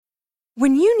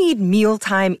When you need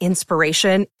mealtime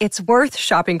inspiration, it's worth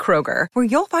shopping Kroger, where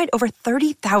you'll find over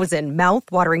 30,000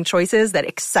 mouth-watering choices that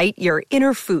excite your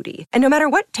inner foodie. And no matter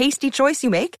what tasty choice you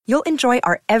make, you'll enjoy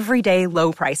our everyday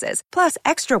low prices, plus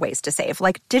extra ways to save,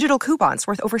 like digital coupons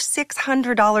worth over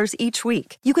 $600 each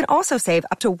week. You can also save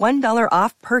up to $1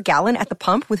 off per gallon at the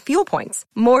pump with fuel points.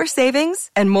 More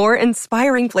savings and more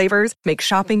inspiring flavors make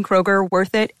shopping Kroger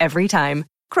worth it every time.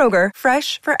 Kroger,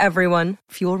 fresh for everyone.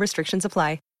 Fuel restrictions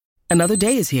apply. Another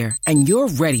day is here, and you're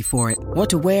ready for it. What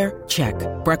to wear? Check.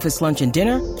 Breakfast, lunch, and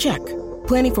dinner? Check.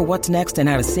 Planning for what's next and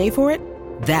how to save for it?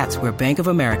 That's where Bank of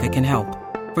America can help.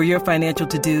 For your financial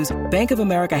to-dos, Bank of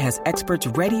America has experts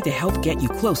ready to help get you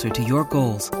closer to your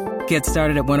goals. Get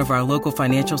started at one of our local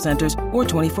financial centers or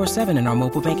 24/7 in our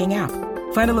mobile banking app.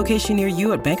 Find a location near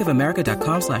you at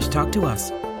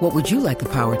bankofamerica.com/talktous. What would you like the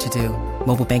power to do?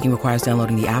 Mobile banking requires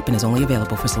downloading the app and is only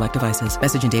available for select devices.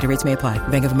 Message and data rates may apply.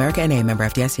 Bank of America NA, member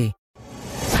FDIC.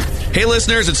 Hey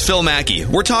listeners, it's Phil Mackey.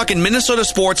 We're talking Minnesota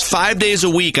sports 5 days a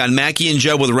week on Mackey and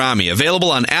Judd with Rami. Available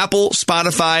on Apple,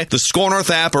 Spotify, the Score North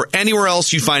app, or anywhere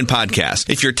else you find podcasts.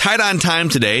 If you're tight on time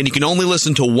today and you can only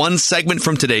listen to one segment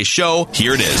from today's show,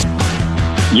 here it is.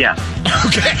 Yes.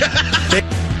 Okay.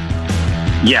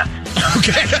 Yes.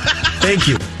 Okay. Thank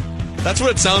you. That's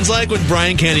what it sounds like when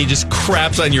Brian Kenny just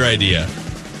craps on your idea.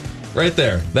 Right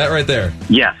there. That right there.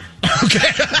 Yes.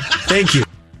 Okay. Thank you.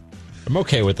 I'm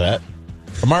okay with that.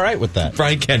 I'm all right with that.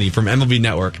 Brian Kenny from MLB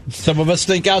Network. Some of us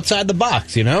think outside the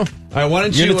box, you know? All right, why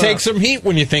don't You're you going to take some heat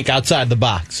when you think outside the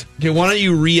box. Okay, why don't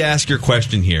you re-ask your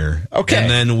question here? Okay.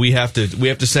 And then we have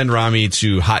to send Rami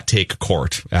to hot take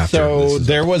court after. So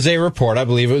there was a report, I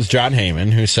believe it was John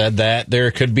Heyman, who said that there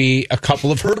could be a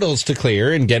couple of hurdles to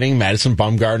clear in getting Madison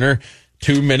Bumgarner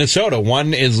to Minnesota.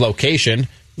 One is location.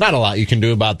 Not a lot you can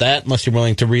do about that unless you're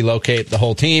willing to relocate the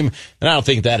whole team. And I don't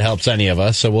think that helps any of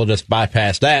us, so we'll just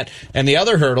bypass that. And the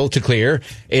other hurdle to clear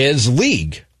is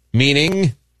league,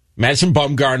 meaning Madison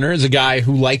Bumgarner is a guy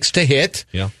who likes to hit.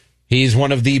 Yeah. He's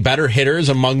one of the better hitters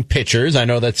among pitchers. I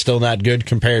know that's still not good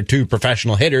compared to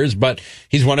professional hitters, but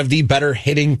he's one of the better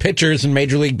hitting pitchers in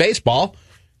Major League Baseball.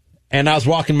 And I was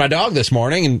walking my dog this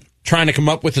morning and trying to come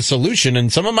up with a solution,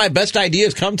 and some of my best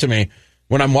ideas come to me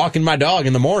when I'm walking my dog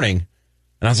in the morning.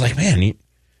 And I was like, man,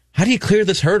 how do you clear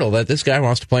this hurdle that this guy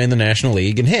wants to play in the National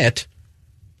League and hit?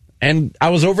 And I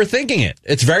was overthinking it.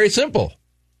 It's very simple.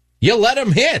 You let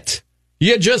him hit.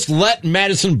 You just let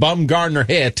Madison Bumgarner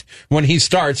hit when he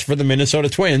starts for the Minnesota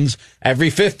Twins every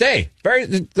fifth day.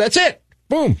 That's it.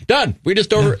 Boom, done. We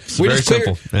just cleared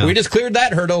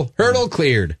that hurdle. Hurdle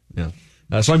cleared. Yeah.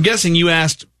 So I'm guessing you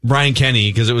asked Brian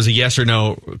Kenny because it was a yes or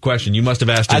no question. You must have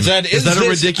asked him. I said, is that a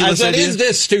ridiculous idea? Is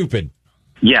this stupid?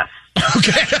 Yes.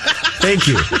 Okay. Thank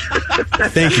you.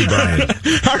 Thank you, Brian.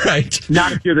 All right.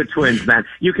 Not if you're the Twins, man.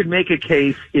 You can make a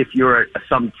case if you're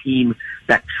some team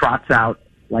that trots out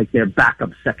like their backup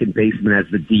second baseman as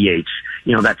the DH.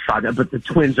 You know, that trot. But the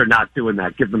Twins are not doing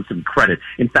that. Give them some credit.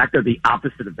 In fact, they're the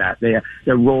opposite of that. They're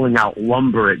rolling out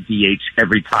Lumber at DH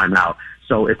every time out.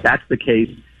 So if that's the case,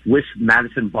 wish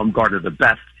Madison Bumgarner the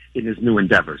best in his new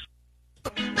endeavors.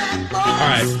 All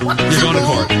right. You're going to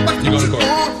court. You're going to court.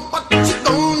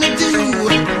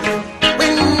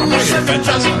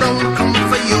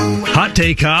 Hot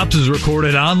Take Cops is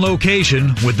recorded on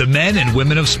location with the men and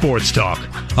women of Sports Talk.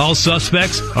 All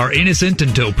suspects are innocent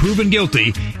until proven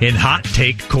guilty in Hot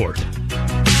Take Court.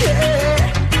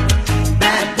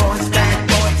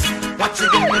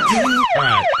 All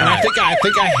right. And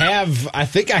I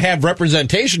think I have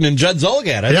representation in Judd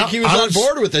Zulgad. I think he was on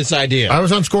board with this idea. I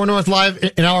was on Score North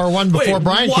Live in hour one before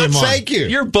Brian came on. Thank you.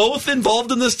 You're both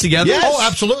involved in this together? Yes. Oh,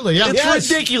 absolutely. Yeah. It's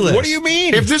ridiculous. What do you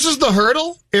mean? If this is the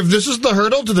hurdle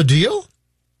to the deal?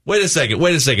 Wait a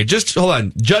second. Just hold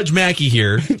on. Judge Mackey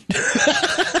here.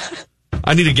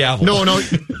 I need a gavel. No.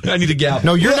 I need a gavel.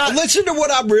 No, you're not. Listen to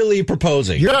what I'm really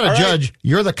proposing. You're not a judge.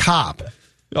 You're the cop.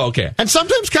 Oh, okay. And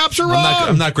sometimes cops are wrong.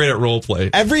 I'm not great at role play.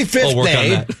 Every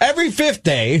fifth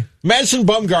day, Madison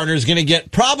Bumgarner is going to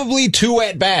get probably 2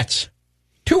 at-bats.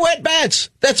 2 at-bats.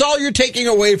 That's all you're taking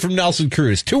away from Nelson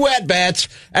Cruz. 2 at-bats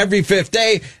every fifth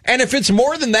day. And if it's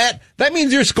more than that, that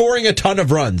means you're scoring a ton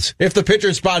of runs. If the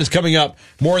pitcher spot is coming up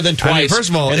more than twice first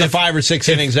of all, in the 5 or 6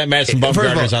 innings that Madison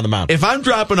Bumgarner is on the mound. If I'm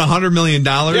dropping $100 million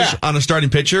on a starting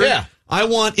pitcher, I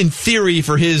want, in theory,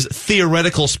 for his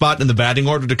theoretical spot in the batting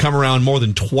order to come around more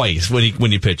than twice when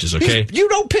he pitches, okay? You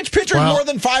don't pitch pitchers more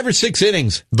than 5 or 6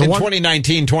 innings in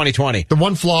 2019, 2020. The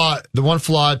one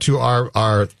flaw to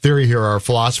our theory here, our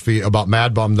philosophy about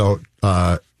Mad Bum, though,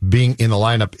 being in the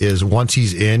lineup is once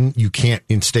he's in, you can't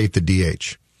instate the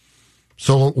DH.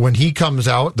 So when he comes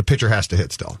out, the pitcher has to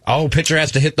hit still. Oh, pitcher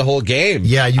has to hit the whole game.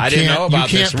 Yeah, I didn't know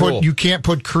about this rule. You can't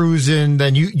put Cruz in.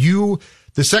 Then you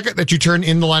the second that you turn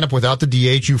in the lineup without the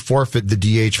DH, you forfeit the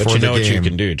DH for the game. But you know what you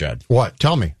can do, Judd? What?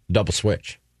 Tell me. Double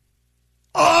switch.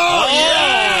 Oh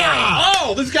yeah!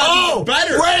 Oh, this got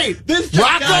better. Wait, this just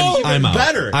got I'm out.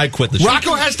 better. I quit the show.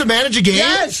 Rocco has to manage a game.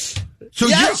 Yes. So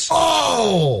yes.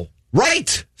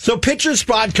 Right. So pitcher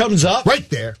spot comes up. Right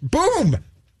there. Boom.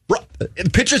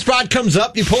 Pitcher spot comes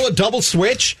up. You pull a double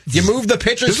switch. You move the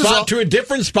pitcher spot to a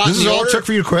different spot. This is all it took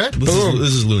for you to quit? This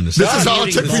is lunacy. This is all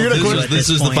it took for you to quit? This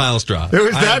is the final straw. It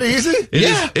was that easy?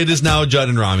 It is now Judd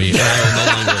and Rami. And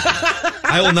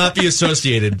I will not be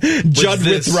associated Judd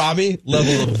with Rami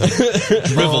level of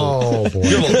drivel. Oh, boy.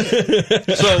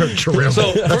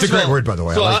 So that's a great word, by the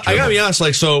way. So I gotta be honest.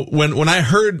 Like, so when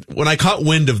I caught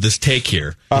wind of this take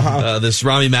here, this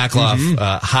Rami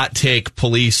Makloff hot take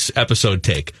police episode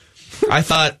take, I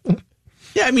thought,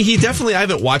 yeah, I mean, I definitely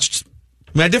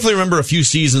remember a few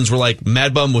seasons where like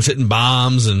Mad Bum was hitting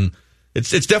bombs, and it's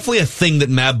definitely a thing that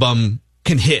Mad Bum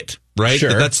can hit, right?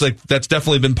 Sure. That's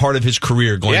definitely been part of his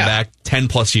career going back 10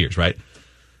 plus years, right?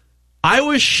 I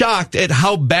was shocked at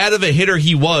how bad of a hitter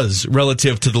he was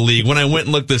relative to the league when I went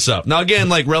and looked this up. Now, again,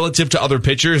 like relative to other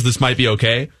pitchers, this might be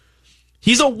okay.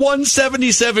 He's a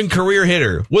 177 career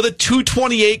hitter with a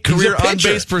 228 career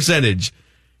on-base percentage.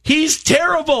 He's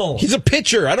terrible. He's a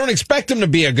pitcher. I don't expect him to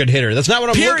be a good hitter. That's not what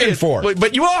I'm looking for.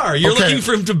 But you are. You're looking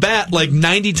for him to bat like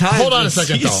 90 times. Hold on a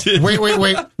second, though. Wait.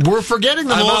 We're forgetting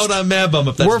the I'm out on Mad Bum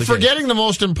if that's We're the forgetting case. the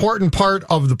most important part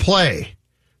of the play.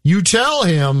 You tell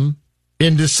him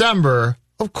in December,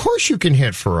 of course you can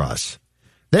hit for us.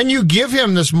 Then you give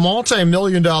him this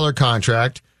multi-million-dollar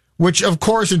contract, which, of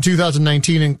course, in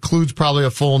 2019 includes probably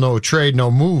a full no trade, no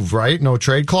move, right? No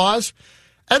trade clause.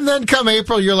 And then come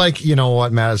April, you're like, you know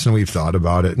what, Madison, we've thought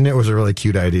about it, and it was a really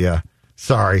cute idea.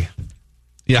 Sorry.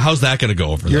 Yeah, how's that going to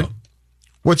go over, though?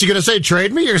 What's he going to say,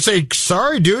 trade me? You're going to say,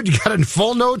 sorry, dude, you got a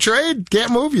full no trade?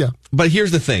 Can't move you. But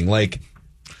here's the thing, like,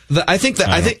 I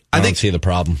don't see the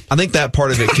problem. I think that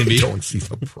part of it can be. I don't see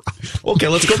the problem. Okay,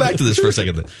 let's go back to this for a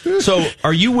second then. So,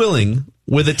 are you willing,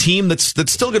 with a team that's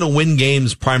still going to win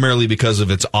games primarily because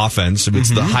of its offense, if it's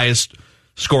the highest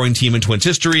scoring team in Twins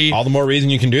history? All the more reason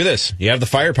you can do this. You have the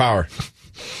firepower.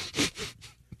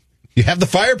 You have the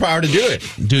firepower to do it.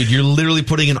 Dude, you're literally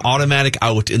putting an automatic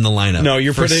out in the lineup. No,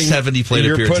 you're putting 70 plate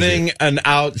appearances. You're putting an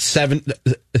out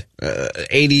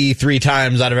 83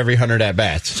 times out of every 100 at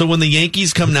bats. So when the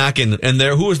Yankees come knocking, and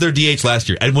who was their DH last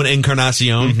year? Edwin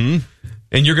Encarnacion.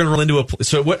 And you're going to run into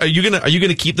so what are you going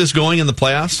to keep this going in the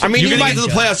playoffs? I mean, you're going to get to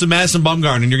the playoffs with Madison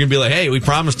Bumgarner, and you're going to be like, "Hey, we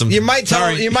promised him." You might tell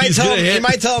him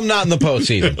not in the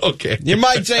postseason. Okay. You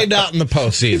might say not in the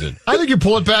postseason. I think you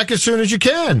pull it back as soon as you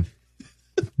can.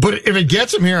 But if it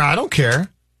gets him here, I don't care.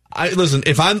 Listen,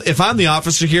 if I'm the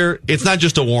officer here, it's not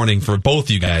just a warning for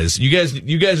both you guys. You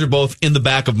guys are both in the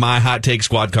back of my hot take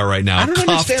squad car right now. I don't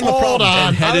understand the problem.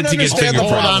 And headed to get fingerprinted.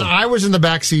 Hold on, I was in the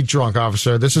backseat drunk,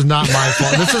 officer. This is not my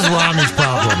fault. This is Rami's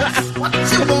problem.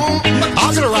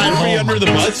 I'm gonna ride home. Under the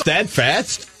bus that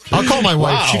fast? I'll call my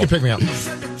wife. Wow. She can pick me up.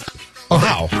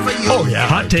 Wow. Oh, yeah.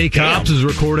 Hot Take Cops is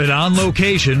recorded on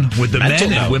location with the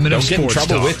men and women of Don't get in sports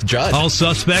trouble talk. with Judd. All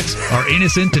suspects are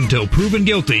innocent until proven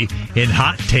guilty in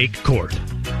Hot Take Court.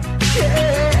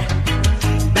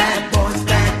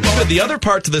 But the other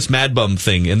part to this Mad Bum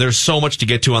thing, and there's so much to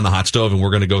get to on the hot stove, and we're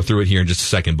going to go through it here in just a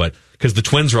second, but because the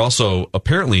Twins are also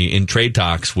apparently in trade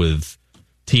talks with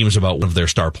teams about one of their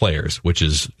star players, which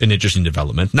is an interesting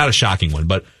development. Not a shocking one,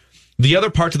 but the other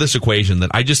part to this equation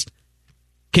that I just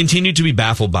continue to be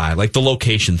baffled by, like the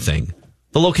location thing.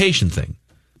 The location thing.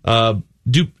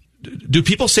 Do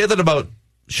people say that about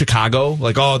Chicago?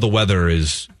 Like, oh, the weather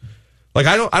is like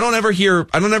I don't ever hear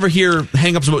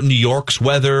hang-ups about New York's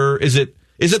weather. Is it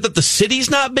that the city's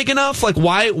not big enough? Like,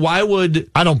 why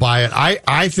would I don't buy it.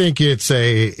 I think it's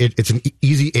an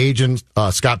easy agent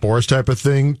Scott Boras type of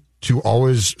thing to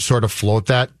always sort of float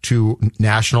that to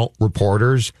national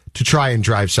reporters to try and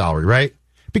drive salary, right?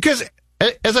 Because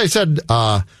as I said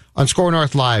on Score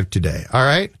North Live today, all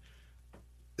right,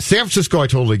 San Francisco I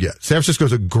totally get. San Francisco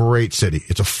is a great city.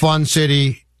 It's a fun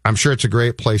city. I'm sure it's a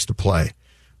great place to play.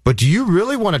 But do you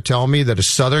really want to tell me that a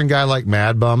Southern guy like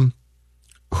Mad Bum,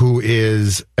 who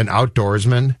is an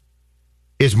outdoorsman,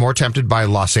 is more tempted by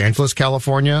Los Angeles,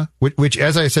 California, which,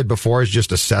 as I said before, is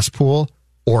just a cesspool,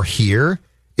 or here?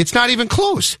 It's not even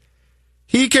close.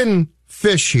 He can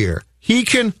fish here. He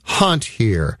can hunt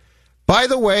here. By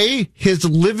the way, his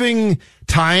living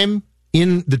time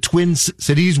in the Twin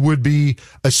Cities would be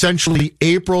essentially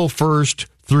April 1st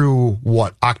through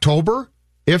what? October?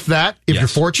 If that, if Yes. you're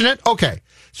fortunate. Okay.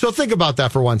 So think about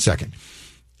that for 1 second.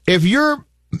 If you're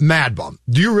mad bum,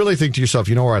 do you really think to yourself,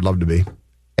 you know where I'd love to be?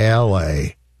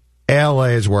 L.A. L.A.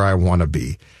 is where I want to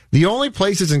be. The only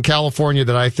places in California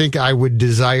that I think I would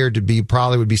desire to be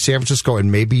probably would be San Francisco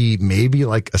and maybe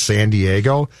like a San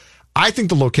Diego. I think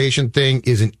the location thing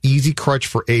is an easy crutch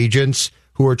for agents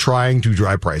who are trying to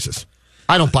drive prices.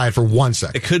 I don't buy it for 1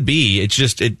 second. It could be. It's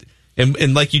just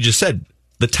and like you just said,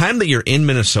 the time that you're in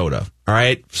Minnesota, all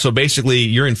right? So basically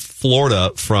you're in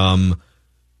Florida from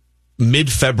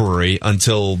mid-February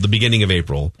until the beginning of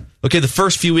April. Okay, the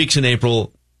first few weeks in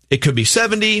April, it could be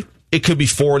 70, it could be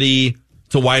 40.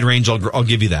 It's a wide range, I'll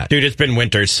give you that. Dude, it's been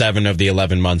winter 7 of the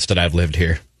 11 months that I've lived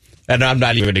here. And I'm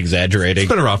not even exaggerating.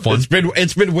 It's been a rough one.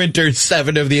 It's been winter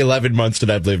 7 of the 11 months that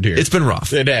I've lived here. It's been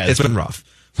rough. It has. It's been rough.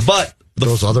 But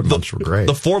those other months were great.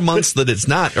 The 4 months that it's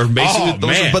not, or basically,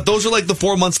 those are like the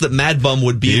 4 months that Mad Bum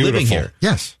would be living here.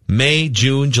 Yes. May,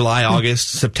 June, July, August,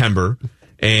 September.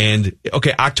 And,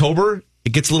 okay, October,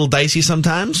 it gets a little dicey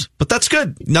sometimes, but that's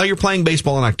good. Now you're playing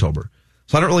baseball in October.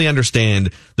 So I don't really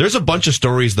understand. There's a bunch of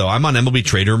stories, though. I'm on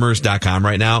MLBTradeRumors.com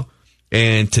right now,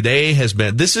 and today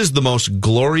this is the most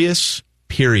glorious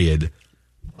period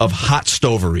of hot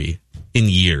stovery in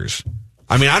years.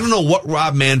 I mean, I don't know what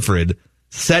Rob Manfred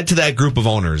said to that group of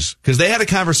owners, because they had a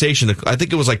conversation, I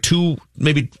think it was like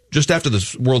maybe just after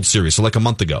the World Series, so like a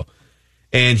month ago.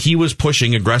 And he was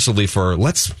pushing aggressively for,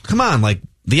 come on, like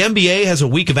the NBA has a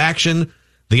week of action,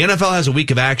 the NFL has a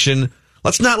week of action.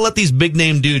 Let's not let these big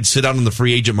name dudes sit out on the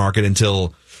free agent market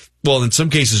until, well, in some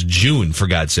cases, June, for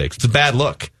God's sakes. It's a bad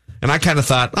look. And I kind of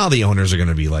thought, the owners are going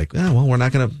to be like, we're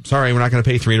not going to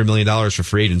pay $300 million for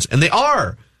free agents. And they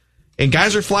are. And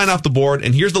guys are flying off the board.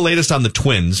 And here's the latest on the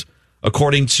Twins,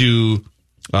 according to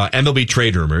MLB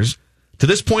Trade Rumors. To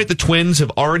this point, the Twins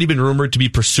have already been rumored to be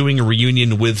pursuing a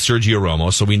reunion with Sergio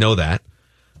Romo, so we know that.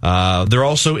 They're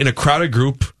also in a crowded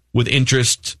group with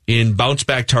interest in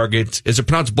bounce-back targets. Is it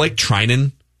pronounced Blake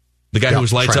Trinan? The guy who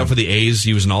was lights out for the A's.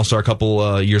 He was an all-star a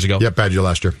couple years ago. Yep, bad year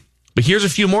last year. But here's a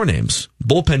few more names.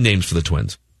 Bullpen names for the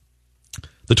Twins.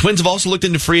 The Twins have also looked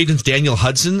into free agents Daniel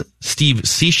Hudson, Steve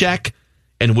Cishek,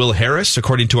 and Will Harris,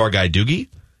 according to our guy Doogie.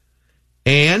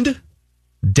 And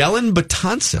Dellin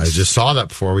Betances. I just saw that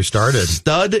before we started.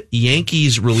 Stud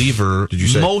Yankees reliever. Did you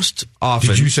say most often?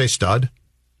 Did you say stud?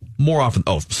 More often.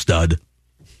 Oh, stud.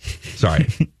 Sorry.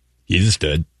 He's a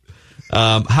stud.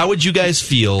 How would you guys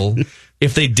feel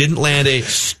if they didn't land a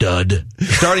stud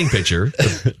starting pitcher,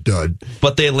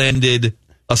 but they landed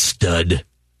a stud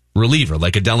reliever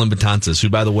like a Dellin Betances, who,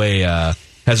 by the way,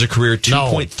 has a career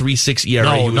 2.36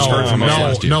 ERA. He was hurt from us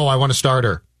last year. No, I want a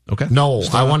starter. Okay. No,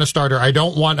 I want a starter. I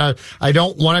don't want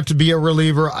it to be a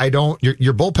reliever.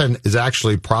 Your bullpen is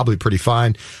actually probably pretty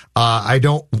fine. I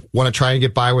don't want to try and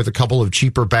get by with a couple of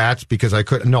cheaper bats because I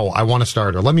want a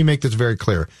starter. Let me make this very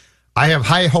clear. I have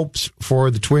high hopes for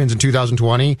the Twins in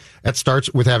 2020. That starts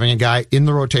with having a guy in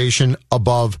the rotation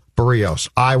above Barrios.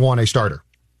 I want a starter.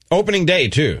 Opening day,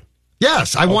 too.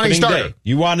 Yes, I want a starter. Day.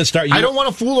 You want to start? I don't want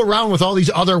to fool around with all these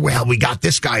other, we got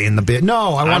this guy in the bid.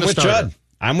 No, I want a starter.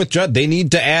 I'm with Judd. They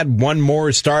need to add one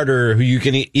more starter who you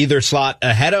can either slot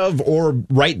ahead of or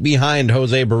right behind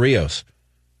Jose Barrios.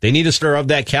 They need a starter of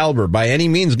that caliber by any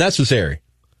means necessary.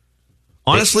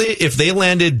 Honestly, if they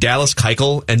landed Dallas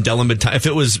Keuchel and Dellin Betances, if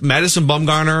it was Madison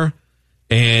Bumgarner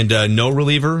and no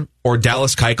reliever, or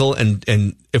Dallas Keuchel,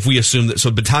 and if we assume that,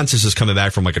 so Betances is coming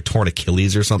back from like a torn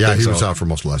Achilles or something. Yeah, he was out for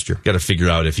most of last year. Got to figure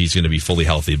out if he's going to be fully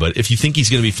healthy. But if you think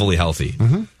he's going to be fully healthy,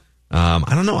 I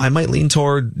don't know. I might lean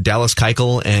toward Dallas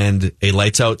Keuchel and a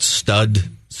lights-out stud.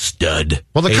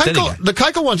 Well, the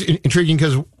Keuchel one's intriguing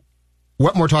because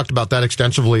Wetmore talked about that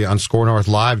extensively on Score North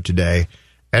Live today.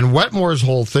 And Wetmore's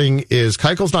whole thing is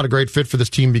Keuchel's not a great fit for this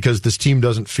team because this team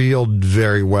doesn't field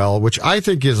very well, which I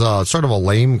think is a sort of a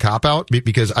lame cop-out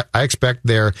because I expect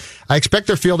their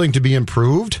fielding to be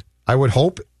improved, I would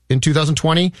hope, in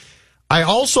 2020. I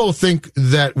also think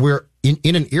that we're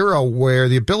in an era where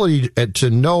the ability to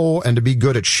know and to be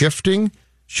good at shifting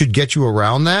should get you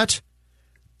around that.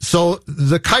 So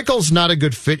the Keuchel's not a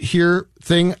good fit here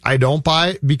thing, I don't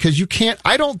buy, because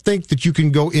I don't think that you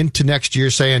can go into next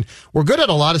year saying, we're good at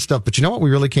a lot of stuff, but you know what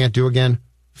we really can't do again?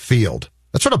 Field.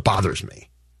 That sort of bothers me.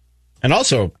 And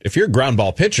also, if you're a ground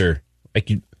ball pitcher,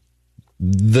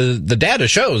 the data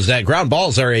shows that ground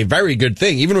balls are a very good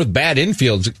thing. Even with bad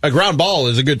infields, a ground ball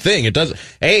is a good thing.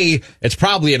 It's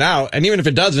probably an out, and even if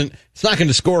it doesn't, it's not going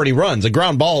to score any runs. A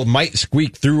ground ball might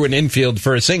squeak through an infield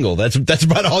for a single. That's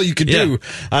about all you can do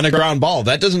on a ground ball.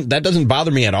 That doesn't bother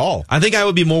me at all. I think I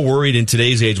would be more worried in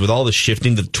today's age with all the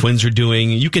shifting that the Twins are doing.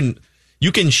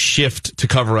 you can shift to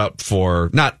cover up for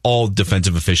not all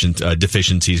defensive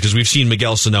deficiencies, because we've seen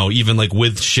Miguel Sano, even like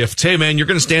with shifts, hey man, you're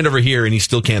going to stand over here, and he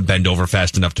still can't bend over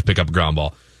fast enough to pick up a ground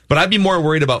ball. But I'd be more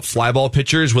worried about fly ball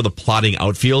pitchers with a plodding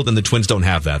outfield, and the Twins don't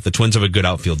have that. The Twins have a good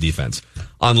outfield defense.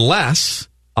 Unless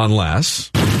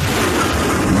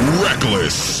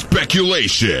reckless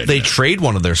speculation, they trade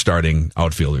one of their starting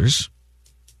outfielders.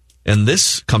 And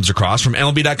this comes across from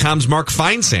MLB.com's Mark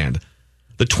Feinsand.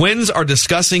 The Twins are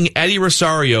discussing Eddie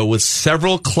Rosario with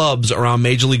several clubs around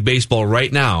Major League Baseball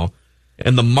right now,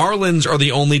 and the Marlins are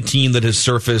the only team that has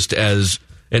surfaced as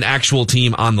an actual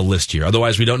team on the list here.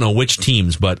 Otherwise, we don't know which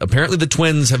teams, but apparently the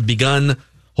Twins have begun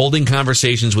holding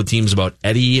conversations with teams about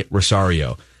Eddie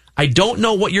Rosario. I don't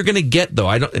know what you're going to get, though.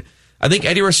 I think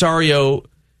Eddie Rosario,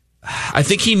 I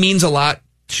think he means a lot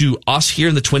to us here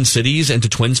in the Twin Cities and to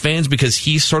Twins fans, because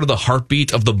he's sort of the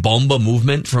heartbeat of the Bomba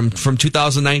movement from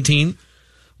 2019.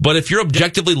 But if you're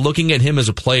objectively looking at him as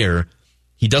a player,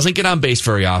 he doesn't get on base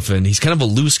very often. He's kind of a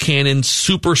loose cannon,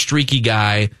 super streaky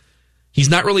guy. He's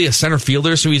not really a center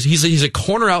fielder, so he's a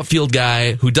corner outfield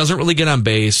guy who doesn't really get on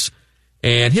base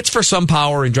and hits for some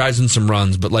power and drives in some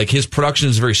runs, but like his production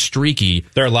is very streaky.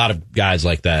 There are a lot of guys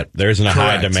like that. There isn't a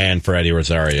high demand for Eddie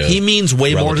Rosario. He means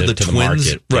way more to the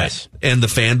Twins, right, yes, and the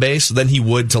fan base than he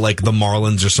would to like the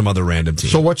Marlins or some other random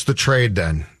team. So what's the trade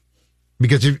then?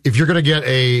 Because if you're going to get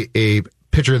a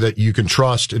pitcher that you can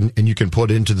trust and you can put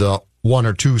into the 1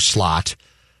 or 2 slot,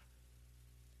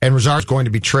 and Rosario's going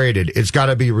to be traded, it's got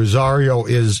to be Rosario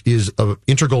is an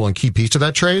integral and key piece to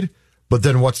that trade. But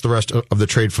then what's the rest of the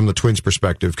trade from the Twins'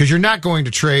 perspective? Because you're not going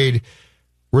to trade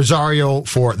Rosario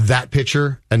for that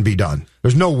pitcher and be done.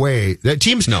 There's no way that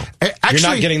teams. No, actually, you're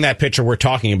not getting that pitcher we're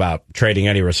talking about trading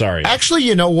Eddie Rosario. Actually,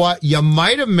 you know what? You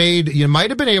might have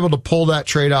been able to pull that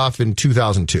trade off in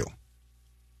 2002,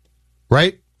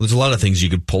 right? There's a lot of things you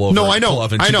could pull over. No, I know. Pull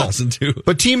off in 2002.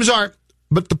 But teams aren't.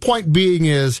 But the point being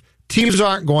is, teams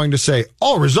aren't going to say,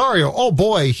 "Oh, Rosario, oh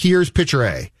boy, here's pitcher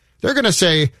A." They're going to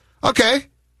say, "Okay,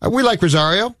 we like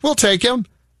Rosario. We'll take him.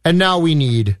 And now we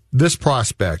need this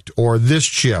prospect or this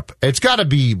chip." It's got to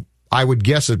be, I would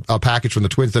guess, a package from the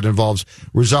Twins that involves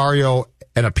Rosario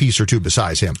and a piece or two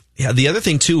besides him. Yeah, the other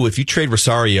thing, too, if you trade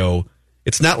Rosario,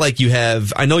 it's not like you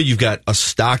have, I know you've got a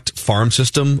stocked farm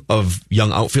system of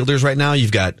young outfielders right now.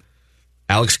 You've got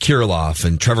Alex Kirilloff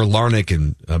and Trevor Larnach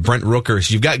and Brent Rooker.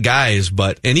 So you've got guys,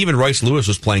 and even Royce Lewis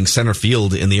was playing center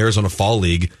field in the Arizona Fall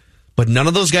League. But none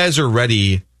of those guys are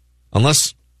ready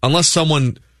unless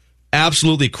someone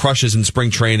absolutely crushes in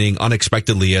spring training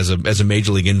unexpectedly as a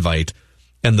major league invite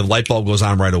and the light bulb goes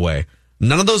on right away.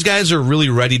 None of those guys are really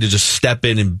ready to just step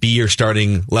in and be your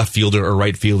starting left fielder or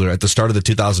right fielder at the start of the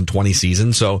 2020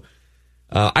 season. So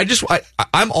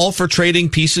I'm all for trading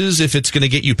pieces if it's going to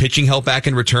get you pitching help back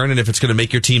in return and if it's going to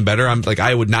make your team better.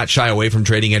 I would not shy away from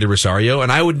trading Eddie Rosario,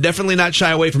 and I would definitely not shy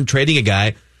away from trading a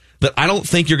guy that I don't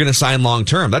think you're going to sign long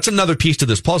term. That's another piece to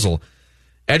this puzzle.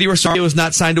 Eddie Rosario is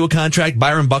not signed to a contract.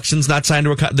 Byron Buxton's not signed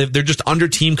to a contract. They're just under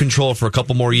team control for a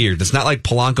couple more years. It's not like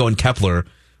Polanco and Kepler,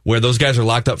 where those guys are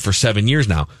locked up for 7 years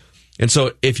now. And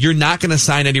so if you're not going to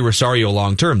sign Eddie Rosario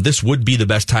long term, this would be the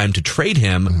best time to trade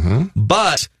him. Mm-hmm.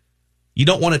 But you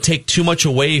don't want to take too much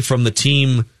away from the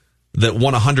team that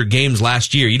won 100 games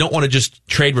last year. You don't want to just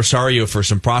trade Rosario for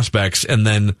some prospects and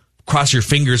then cross your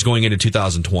fingers going into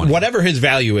 2020. Whatever his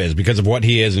value is because of what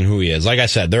he is and who he is. Like I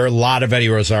said, there are a lot of Eddie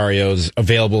Rosarios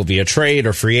available via trade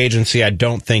or free agency. I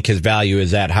don't think his value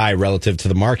is that high relative to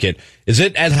the market. Is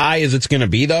it as high as it's going to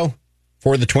be, though,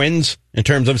 for the Twins in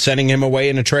terms of sending him away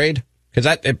in a trade? Because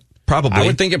probably. I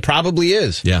would think it probably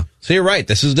is. Yeah. So you're right.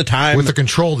 This is the time. With the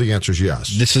control, the answer is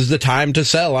yes. This is the time to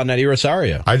sell on Eddie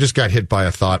Rosario. I just got hit by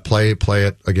a thought. Play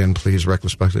it again, please.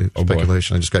 Reckless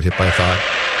speculation. I just got hit by a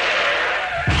thought.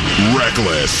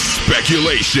 Reckless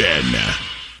speculation.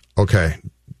 Okay.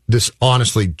 This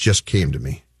honestly just came to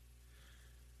me.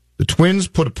 The Twins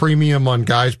put a premium on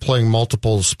guys playing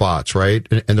multiple spots, right?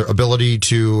 And their ability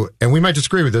to, and we might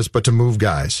disagree with this, but to move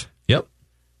guys. Yep.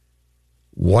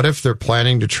 What if they're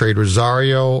planning to trade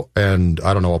Rosario and,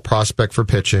 I don't know, a prospect for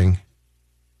pitching,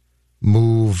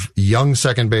 move young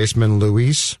second baseman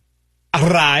Luis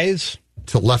Arraez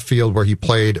to left field where he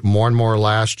played more and more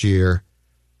last year,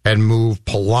 and move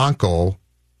Polanco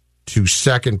to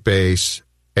second base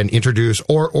and introduce,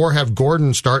 or have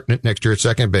Gordon start next year at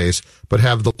second base, but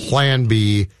have the plan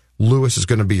be Lewis is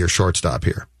going to be your shortstop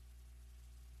here?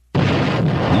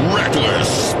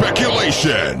 Reckless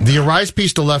speculation. The Arraez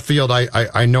piece to left field,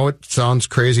 I know it sounds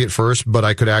crazy at first, but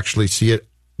I could actually see it,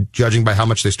 judging by how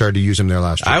much they started to use him there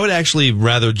last year. I would actually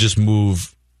rather just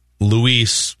move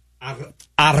Luis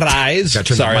Arise.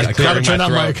 Sorry, I clearing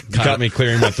my throat. Got me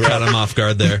clearing my throat. Got him off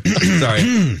guard there.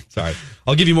 Sorry.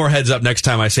 I'll give you more heads up next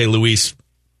time I say Luis.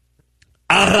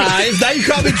 Arise. Now you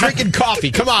call me drinking coffee.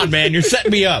 Come on, man. You're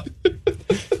setting me up.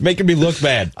 Making me look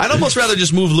bad. I'd almost rather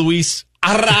just move Luis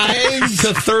Arise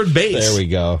to third base. There we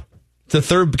go. To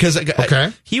third, because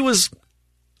he was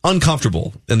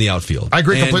uncomfortable in the outfield. I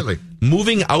agree completely.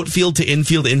 Moving outfield to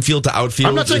infield, infield to outfield.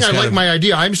 I'm not saying I like my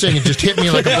idea. I'm saying it just hit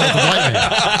me like a bolt of lightning.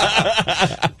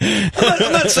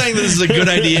 I'm not saying that this is a good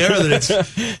idea or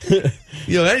that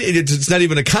it's not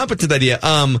even a competent idea.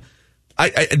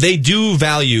 They do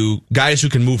value guys who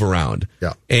can move around.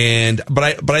 Yeah.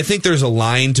 But I think there's a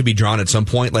line to be drawn at some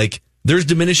point. Like, there's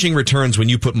diminishing returns when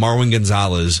you put Marwin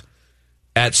Gonzalez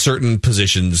at certain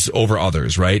positions over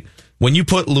others, right? When you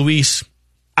put Luis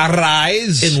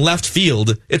Arise in left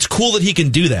field, it's cool that he can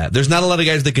do that. There's not a lot of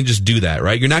guys that can just do that,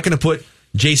 right? You're not going to put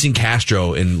Jason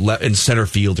Castro in center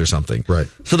field or something. Right.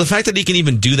 So the fact that he can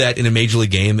even do that in a major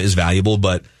league game is valuable,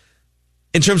 but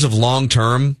in terms of long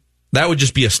term, that would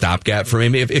just be a stopgap for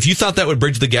me. If you thought that would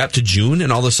bridge the gap to June,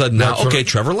 and all of a sudden now,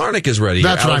 Trevor Larnach is ready.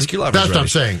 That's what I'm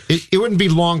saying. It wouldn't be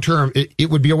long term. It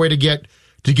would be a way to get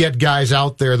guys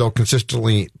out there, though,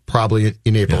 consistently, probably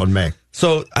in April and May.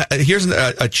 So here's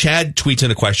a Chad tweets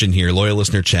in a question here, loyal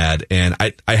listener Chad, and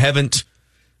I haven't.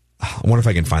 I wonder if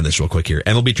I can find this real quick here.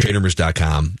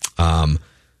 MLBTradeRumors.com.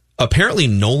 Apparently,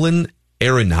 Nolan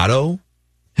Arenado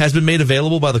has been made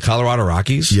available by the Colorado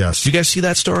Rockies. Yes. Did you guys see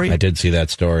that story? I did see that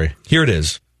story. Here it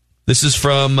is. This is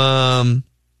from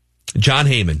John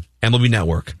Heyman, MLB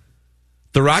Network.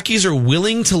 The Rockies are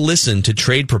willing to listen to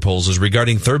trade proposals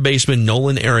regarding third baseman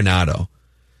Nolan Arenado.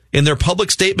 In their public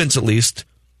statements, at least,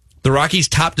 the Rockies'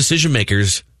 top decision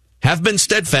makers have been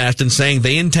steadfast in saying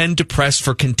they intend to press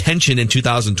for contention in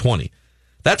 2020.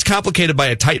 That's complicated by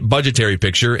a tight budgetary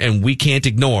picture, and we can't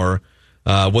ignore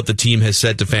what the team has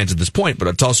said to fans at this point. But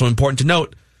it's also important to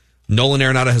note, Nolan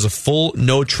Arenado has a full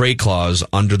no-trade clause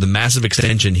under the massive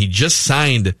extension he just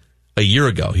signed a year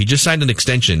ago. He just signed an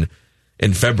extension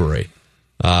in February.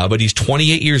 But he's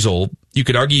 28 years old. You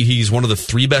could argue he's one of the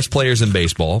three best players in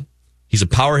baseball. He's a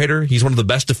power hitter. He's one of the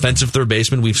best defensive third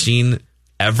basemen we've seen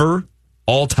ever,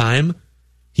 all time.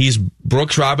 He's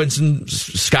Brooks Robinson,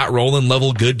 Scott Rowland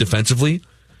level good defensively.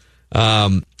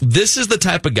 This is the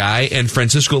type of guy, and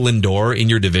Francisco Lindor in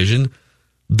your division,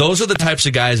 those are the types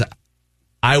of guys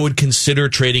I would consider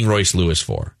trading Royce Lewis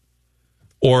for.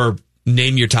 Or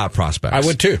name your top prospects. I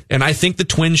would too. And I think the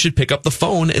Twins should pick up the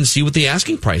phone and see what the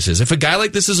asking price is. If a guy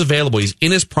like this is available, he's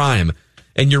in his prime,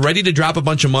 and you're ready to drop a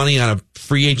bunch of money on a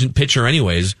free agent pitcher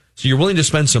anyways, so you're willing to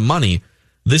spend some money,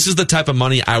 this is the type of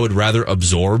money I would rather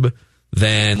absorb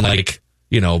than,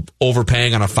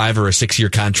 overpaying on a 5 or a 6 year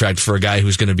contract for a guy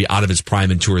who's going to be out of his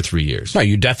prime in 2 or 3 years. No,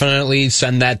 you definitely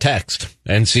send that text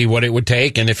and see what it would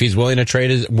take, and if he's willing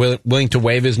to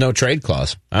waive his no trade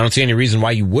clause. I don't see any reason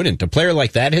why you wouldn't. A player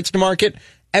like that hits the market,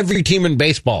 every team in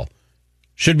baseball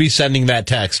should be sending that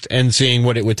text and seeing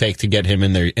what it would take to get him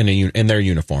in their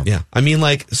uniform. Yeah. I mean,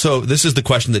 so this is the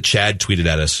question that Chad tweeted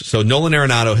at us. So Nolan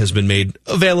Arenado has been made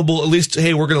available, at least,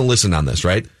 hey, we're going to listen on this,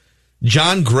 right?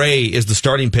 John Gray is the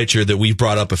starting pitcher that we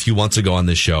brought up a few months ago on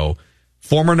this show.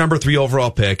 Former number 3 overall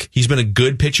pick. He's been a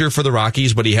good pitcher for the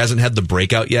Rockies, but he hasn't had the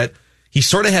breakout yet. He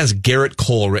sort of has Garrett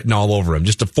Cole written all over him.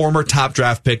 Just a former top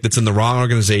draft pick that's in the wrong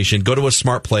organization. Go to a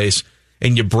smart place,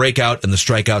 and you break out, and the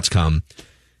strikeouts come.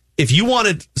 If you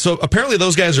wanted, so apparently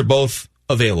those guys are both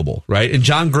available, right? And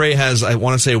John Gray has, I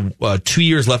want to say, 2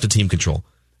 years left of team control.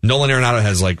 Nolan Arenado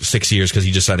has 6 years because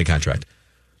he just signed a contract.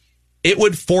 It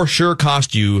would for sure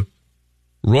cost you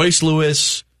Royce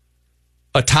Lewis,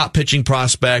 a top pitching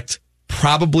prospect,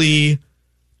 probably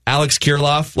Alex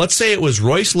Kirilloff. Let's say it was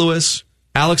Royce Lewis,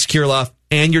 Alex Kirilloff,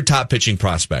 and your top pitching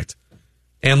prospect.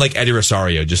 And Eddie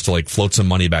Rosario, just to float some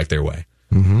money back their way.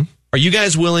 Mm-hmm. Are you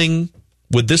guys willing,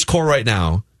 with this core right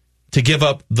now, to give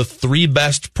up the 3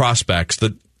 best prospects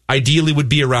that ideally would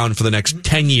be around for the next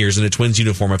 10 years in a Twins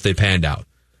uniform if they panned out,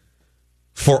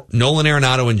 for Nolan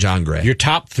Arenado and John Gray? Your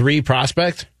top 3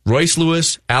 prospects? Royce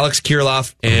Lewis, Alex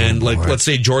Kirilloff, and let's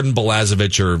say Jordan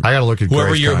Balazovic, or I got to look at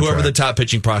whoever the top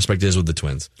pitching prospect is with the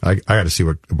Twins. I got to see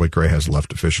what Gray has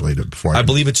left officially before. I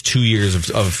believe it's 2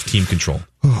 years of team control.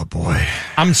 Oh boy,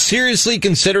 I'm seriously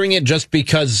considering it just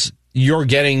because you're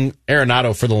getting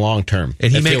Arenado for the long term,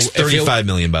 and he makes $35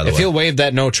 million. By the way, if he'll waive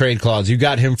that no trade clause, you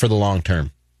got him for the long term.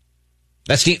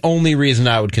 That's the only reason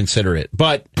I would consider it.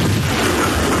 But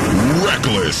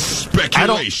reckless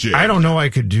speculation. I don't know I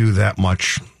could do that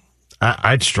much.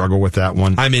 I'd struggle with that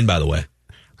one. I'm in, by the way.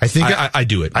 I think I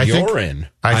do it. You're in.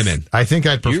 I'm in. I think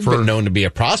I'd prefer. You've been known to be a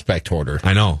prospect hoarder.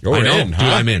 I know. You're in, huh?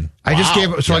 Dude, I'm in. I just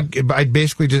gave up. So I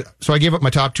basically I gave up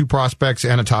my top 2 prospects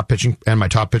and my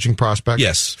top pitching prospect.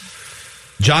 Yes.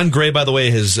 John Gray, by the way,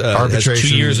 has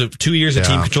 2 years of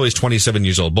team control. He's 27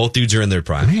 years old. Both dudes are in their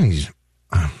prime. Man, he's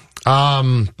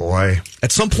boy.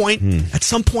 At some point,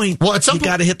 you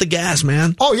got to hit the gas,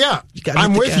 man. Oh yeah,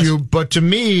 I'm with you. But to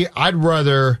me, I'd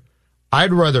rather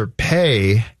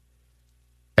pay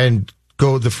and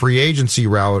go the free agency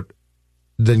route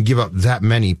than give up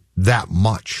that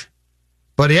much.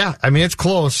 But yeah, I mean, it's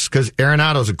close because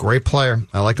Arenado's a great player.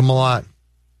 I like him a lot.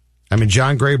 I mean,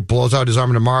 John Gray blows out his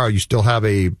arm tomorrow. You still have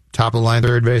a top-of-the-line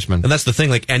third baseman. And that's the thing.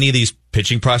 Like, any of these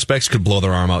pitching prospects could blow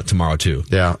their arm out tomorrow, too.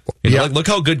 Yeah. Like, look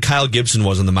how good Kyle Gibson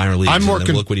was in the minor leagues.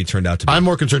 Look what he turned out to be. I'm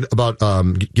more concerned about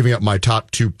giving up my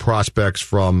top 2 prospects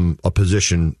from a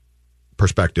position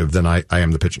perspective than I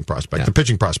am the pitching prospect. Yeah. The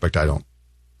pitching prospect, I don't.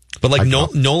 But like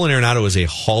Nolan Arenado is a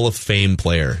Hall of Fame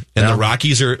player, and the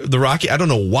Rockies I don't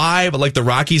know why, but like the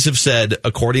Rockies have said,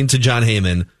 according to John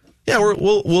Heyman, yeah,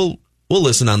 we'll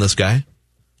listen on this guy.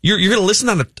 You're going to listen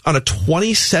on a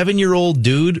 27-year-old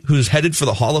dude who's headed for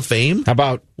the Hall of Fame? How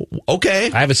about? Okay,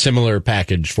 I have a similar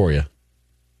package for you.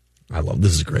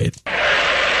 This is great.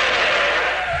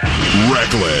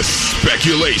 Reckless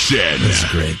speculation. This is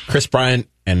great. Chris Bryant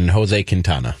and Jose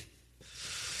Quintana.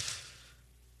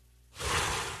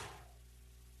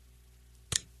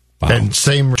 Wow. And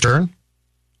same return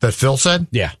that Phil said?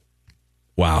 Yeah.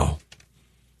 Wow.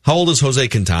 How old is Jose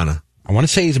Quintana? I want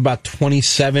to say he's about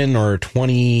 27 or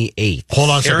 28.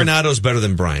 Hold on a second. Arenado's better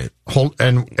than Bryant.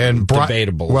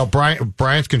 Debatable. Well,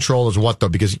 Bryant's control is what, though?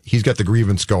 Because he's got the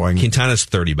grievance going. Quintana's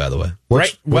 30, by the way.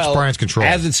 What's Bryant's control?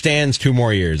 As it stands, 2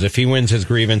 more years. If he wins his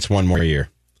grievance, 1 more year.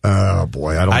 Oh,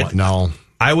 boy. I don't know.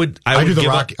 I do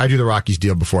the Rockies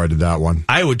deal before I did that one.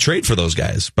 I would trade for those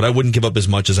guys, but I wouldn't give up as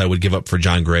much as I would give up for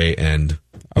John Gray and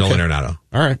Nolan Arenado.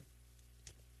 All right.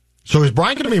 So is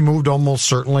Bryant going to be moved almost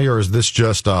certainly, or is this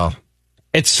just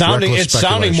it's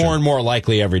sounding more and more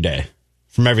likely every day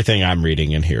from everything I'm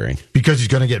reading and hearing. Because he's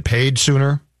going to get paid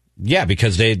sooner? Yeah,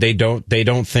 because they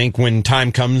don't think when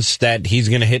time comes that he's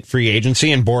going to hit free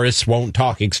agency, and Boris won't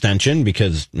talk extension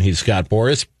because he's Scott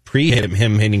Boras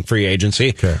him hitting free agency.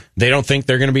 Okay. They don't think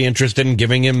they're going to be interested in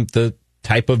giving him the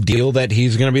type of deal that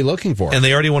he's going to be looking for. And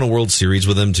they already won a World Series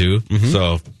with him too. Mm-hmm.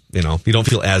 So, you don't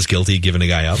feel as guilty giving a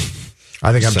guy up.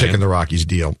 I think I'm taking the Rockies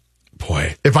deal.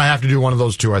 Boy. If I have to do one of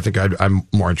those two, I think I'm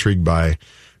more intrigued by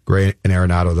Gray and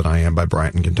Arenado than I am by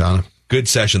Bryant and Quintana. Good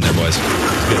session there, boys.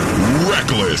 Good.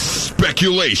 Reckless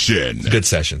speculation. Good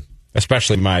session.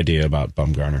 Especially my idea about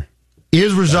Bumgarner.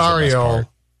 Is Rosario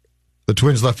the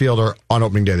Twins left fielder on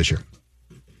opening day this year?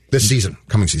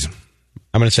 Coming season.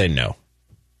 I'm going to say no.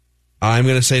 I'm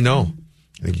going to say no.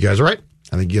 I think you guys are right.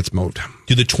 I think he gets mowed.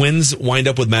 Do the Twins wind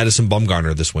up with Madison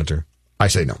Bumgarner this winter? I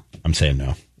say no. I'm saying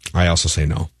no. I also say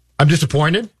no. I'm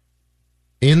disappointed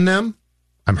in them.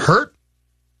 I'm hurt,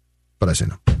 but I say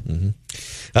no.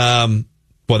 Mm-hmm.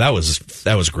 Well, that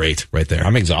was great right there.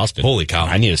 I'm exhausted. Holy cow!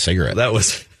 I need a cigarette. That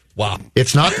was wow.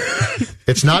 It's not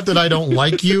that I don't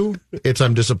like you. It's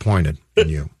I'm disappointed in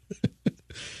you.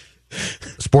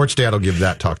 Sports Dad will give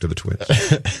that talk to the Twins.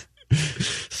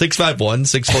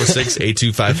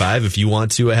 651-646-8255 if you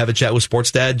want to have a chat with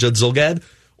Sports Dad Judd Zulgad,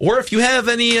 or if you have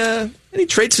any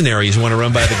trade scenarios you want to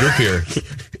run by the group here.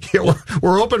 Yeah,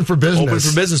 we're open for business. Open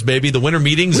for business, baby. The winter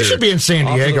meetings. We should be in San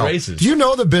Diego. Do you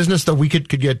know the business that we could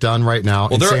get done right now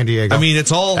in San Diego? I mean,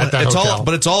 it's all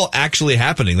actually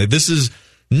happening. Like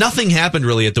nothing happened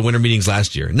really at the winter meetings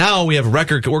last year. Now we have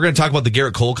record. We're going to talk about the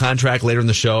Garrett Cole contract later in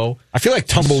the show. I feel like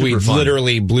tumbleweeds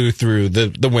literally blew through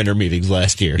the winter meetings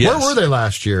last year. Yes. Where were they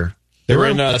last year? They were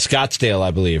in Scottsdale,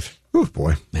 I believe. Oh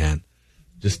boy, man,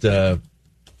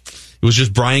 it was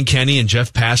just Brian Kenny and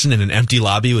Jeff Passan in an empty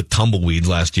lobby with tumbleweeds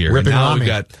last year. Ripping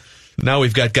and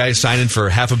we've got guys signing for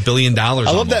 $500 million. I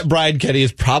love that Brian Kenny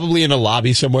is probably in a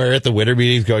lobby somewhere at the winter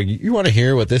meetings going, you want to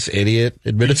hear what this idiot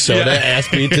in Minnesota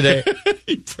asked me today?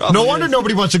 No wonder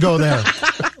nobody wants to go there.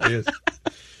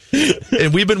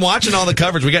 And we've been watching all the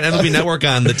coverage. We got MLB Network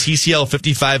on the TCL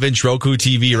 55-inch Roku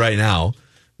TV right now,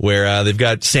 where they've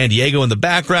got San Diego in the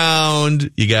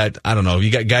background. You got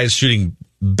guys shooting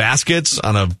baskets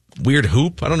on a weird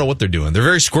hoop. I don't know what they're doing. They're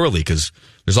very squirrely because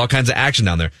there's all kinds of action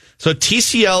down there. So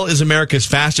TCL is America's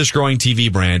fastest growing TV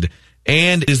brand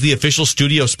and is the official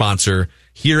studio sponsor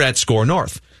here at Score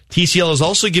North. TCL is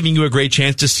also giving you a great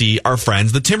chance to see our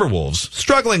friends, the Timberwolves.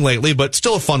 Struggling lately, but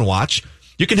still a fun watch.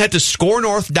 You can head to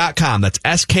scorenorth.com. That's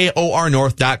SKOR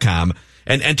North.com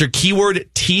and enter keyword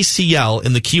TCL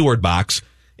in the keyword box,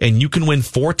 and you can win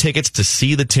 4 tickets to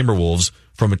see the Timberwolves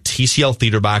from a TCL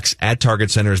Theater Box at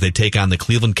Target Center as they take on the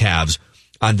Cleveland Cavs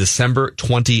on December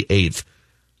 28th.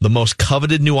 The most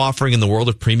coveted new offering in the world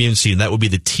of premium seating, that would be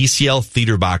the TCL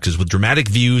Theater Boxes with dramatic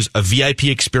views, a VIP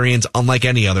experience unlike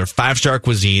any other, 5-star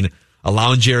cuisine, a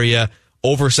lounge area,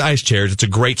 oversized chairs. It's a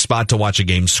great spot to watch a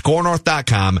game.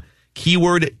 ScoreNorth.com,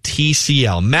 keyword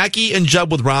TCL. Mackey and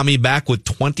Judd with Rami back with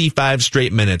 25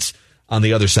 straight minutes on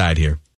the other side here.